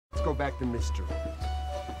let's go back to mystery.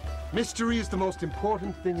 Mystery is the most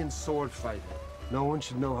important thing in sword fighting. No one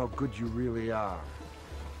should know how good you really are.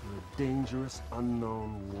 You're a dangerous,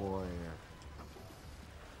 unknown warrior.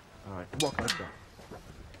 All right, walk like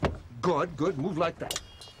that. Good, good, move like that.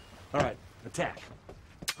 All right, attack.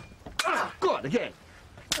 Good, again.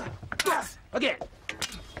 Again.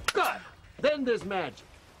 Good. Then there's magic.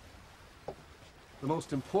 The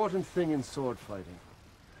most important thing in sword fighting.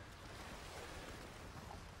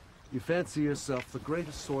 You fancy yourself the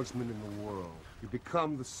greatest swordsman in the world. You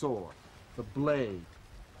become the sword, the blade,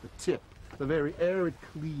 the tip, the very air it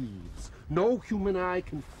cleaves. No human eye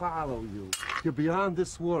can follow you. You're beyond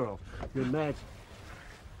this world. You're magic.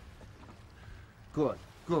 Good,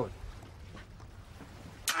 good.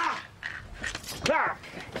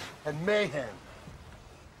 And mayhem.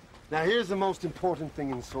 Now here's the most important thing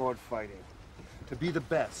in sword fighting. To be the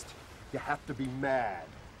best, you have to be mad,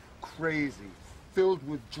 crazy, filled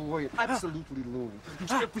with joy, and absolutely loony.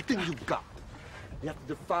 Use everything you've got. You have to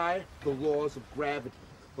defy the laws of gravity,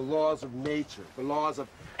 the laws of nature, the laws of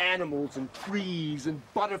animals and trees and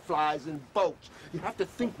butterflies and boats. You have to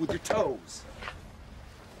think with your toes.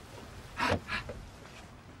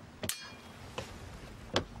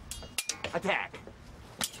 Attack.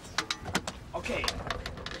 Okay,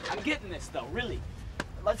 I'm getting this though, really.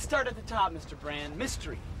 Let's start at the top, Mr. Brand.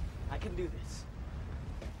 Mystery. I can do this.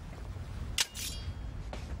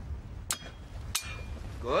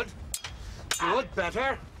 Good. Good,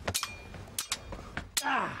 better.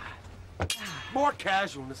 More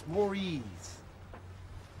casualness, more ease.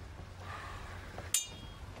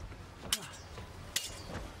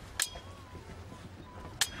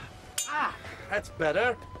 That's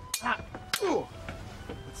better. Ooh.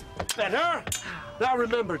 That's better. Now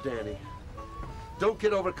remember, Danny, don't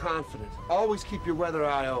get overconfident. Always keep your weather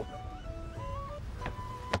eye open.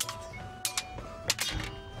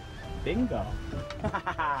 Bingo.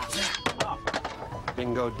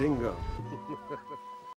 Bingo dingo.